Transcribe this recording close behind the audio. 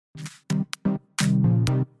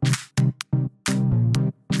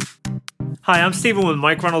Hi, I'm Steven with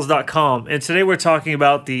MicRentals.com, and today we're talking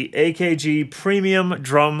about the AKG Premium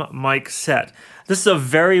Drum Mic Set. This is a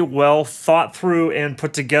very well thought through and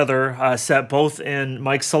put together set, both in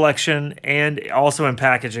mic selection and also in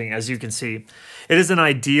packaging, as you can see. It is an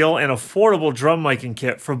ideal and affordable drum miking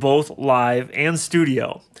kit for both live and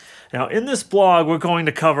studio. Now, in this blog, we're going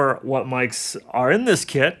to cover what mics are in this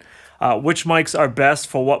kit, which mics are best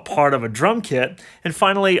for what part of a drum kit, and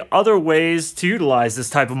finally, other ways to utilize this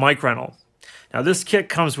type of mic rental. Now, this kit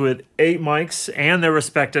comes with 8 mics and their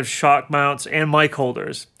respective shock mounts and mic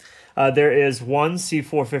holders. There is one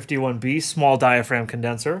C451 B small diaphragm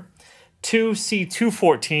condenser, 2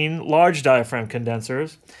 C214 large diaphragm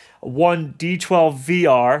condensers, one D12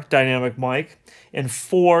 VR dynamic mic, and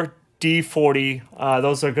 4 D40.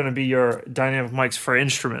 Those are going to be your dynamic mics for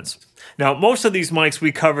instruments. Now, most of these mics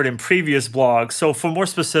we covered in previous blogs, so for more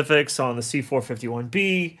specifics on the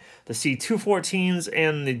C451B, the C214s,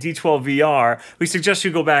 and the D12 VR, we suggest you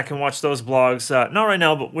go back and watch those blogs, not right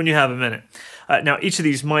now, but when you have a minute. Now, each of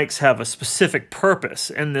these mics have a specific purpose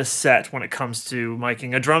in this set when it comes to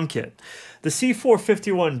miking a drum kit. The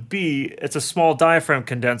C451B, it's a small diaphragm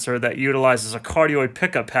condenser that utilizes a cardioid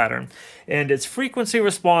pickup pattern, and its frequency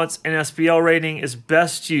response and SPL rating is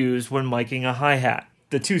best used when miking a hi-hat.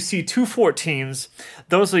 The two C214s,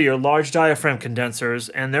 those are your large diaphragm condensers,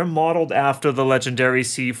 and they're modeled after the legendary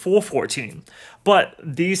C414. But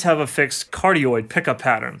these have a fixed cardioid pickup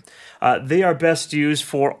pattern. They are best used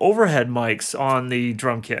for overhead mics on the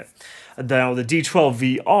drum kit. Now, the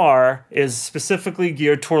D12 VR is specifically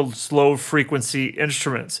geared towards low-frequency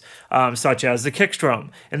instruments, such as the kick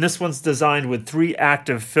drum. And this one's designed with 3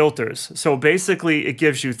 active filters. So basically, it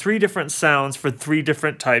gives you 3 different sounds for 3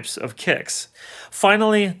 different types of kicks.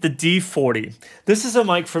 Finally, the D40. This is a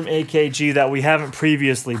mic from AKG that we haven't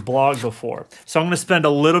previously blogged before. So I'm going to spend a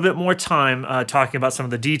little bit more time talking about some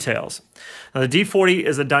of the details. Now, the D40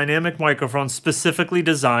 is a dynamic microphone specifically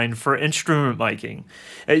designed for instrument miking.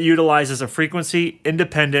 It utilizes a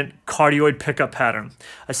frequency-independent cardioid pickup pattern.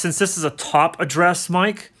 Since this is a top address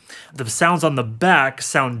mic, the sounds on the back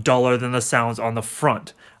sound duller than the sounds on the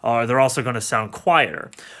front. They're also going to sound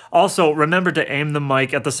quieter. Also, remember to aim the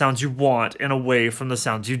mic at the sounds you want and away from the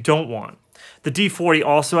sounds you don't want. The D40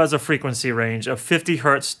 also has a frequency range of 50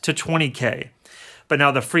 Hz to 20K. But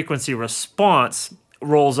now the frequency response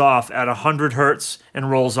rolls off at 100 Hz and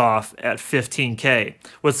rolls off at 15K,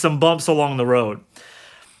 with some bumps along the road.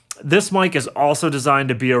 This mic is also designed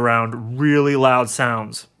to be around really loud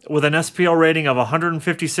sounds. With an SPL rating of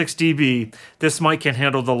 156 dB, this mic can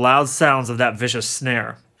handle the loud sounds of that vicious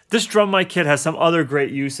snare. This drum mic kit has some other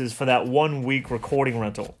great uses for that 1-week recording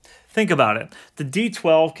rental. Think about it. The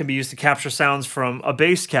D12 can be used to capture sounds from a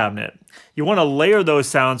bass cabinet. You want to layer those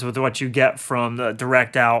sounds with what you get from the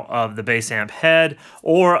direct out of the bass amp head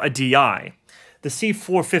or a DI. The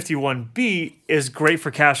C451B is great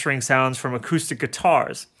for capturing sounds from acoustic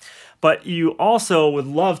guitars. But you also would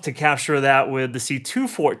love to capture that with the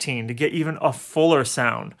C214 to get even a fuller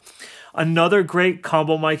sound. Another great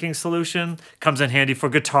combo miking solution comes in handy for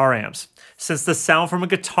guitar amps. Since the sound from a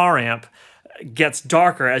guitar amp gets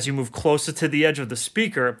darker as you move closer to the edge of the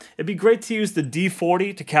speaker, it'd be great to use the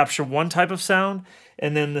D40 to capture one type of sound,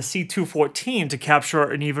 and then the C214 to capture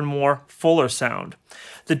an even more fuller sound.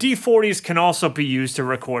 The D40s can also be used to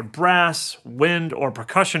record brass, wind, or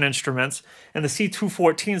percussion instruments, and the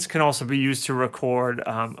C214s can also be used to record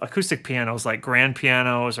acoustic pianos like grand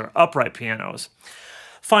pianos or upright pianos.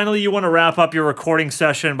 Finally, you want to wrap up your recording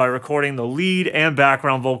session by recording the lead and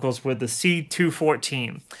background vocals with the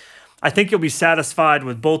C214. I think you'll be satisfied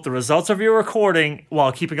with both the results of your recording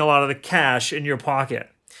while keeping a lot of the cash in your pocket.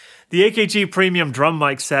 The AKG Premium Drum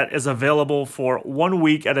Mic Set is available for 1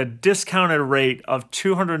 week at a discounted rate of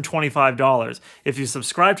 $225 if you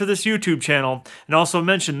subscribe to this YouTube channel and also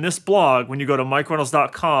mention this blog when you go to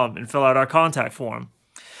MicRentals.com and fill out our contact form.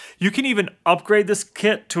 You can even upgrade this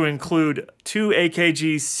kit to include 2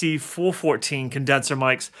 AKG C414 condenser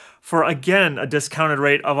mics for, again, a discounted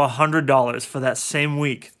rate of $100 for that same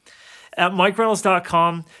week. At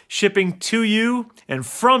MicRentals.com, shipping to you and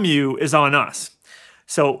from you is on us.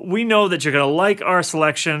 So we know that you're going to like our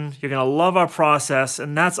selection, you're going to love our process,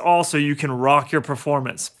 and that's also you can rock your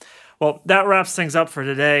performance. Well, that wraps things up for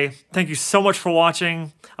today. Thank you so much for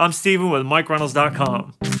watching. I'm Steven with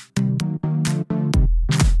MicRentals.com.